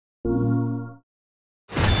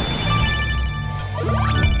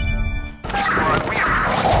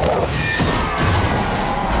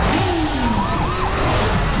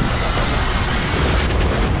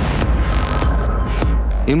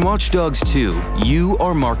In Watch Dogs 2, you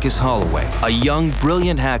are Marcus Holloway, a young,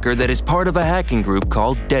 brilliant hacker that is part of a hacking group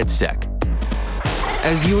called DedSec.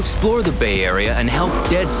 As you explore the Bay Area and help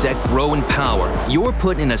DedSec grow in power, you're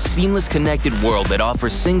put in a seamless, connected world that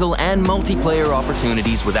offers single and multiplayer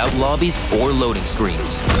opportunities without lobbies or loading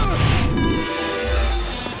screens.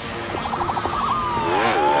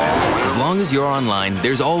 As long as you're online,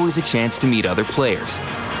 there's always a chance to meet other players.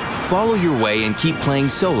 Follow your way and keep playing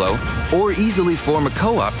solo, or easily form a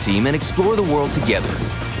co-op team and explore the world together.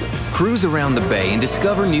 Cruise around the Bay and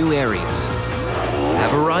discover new areas.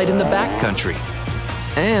 Have a ride in the backcountry.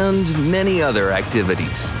 And many other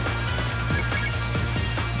activities.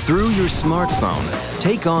 Through your smartphone,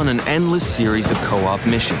 take on an endless series of co-op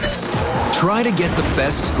missions. Try to get the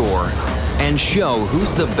best score and show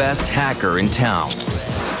who's the best hacker in town.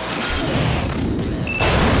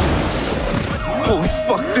 Holy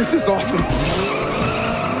fuck, this is awesome!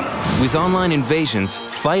 With online invasions,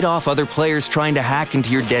 fight off other players trying to hack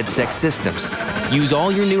into your DedSec systems. Use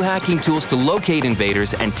all your new hacking tools to locate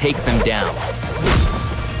invaders and take them down.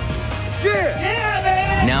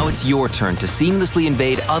 Now it's your turn to seamlessly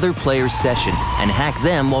invade other players' session and hack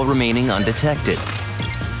them while remaining undetected.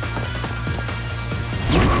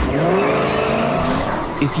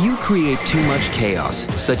 If you create too much chaos,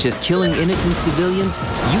 such as killing innocent civilians,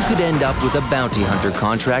 you could end up with a bounty hunter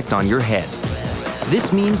contract on your head.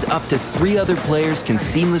 This means up to 3 other players can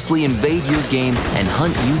seamlessly invade your game and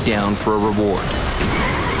hunt you down for a reward.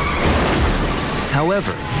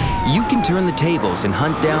 However, you can turn the tables and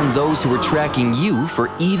hunt down those who are tracking you for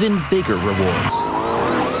even bigger rewards.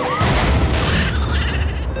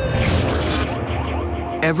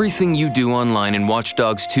 Everything you do online in Watch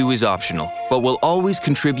Dogs 2 is optional, but will always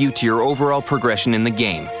contribute to your overall progression in the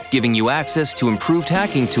game, giving you access to improved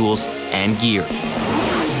hacking tools and gear.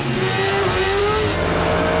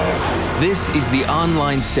 This is the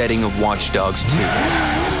online setting of Watch Dogs 2.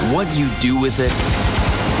 What you do with it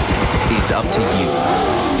is up to you.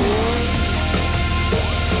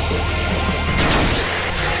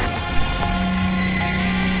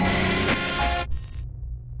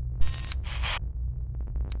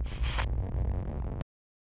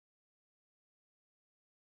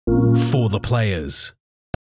 For the players.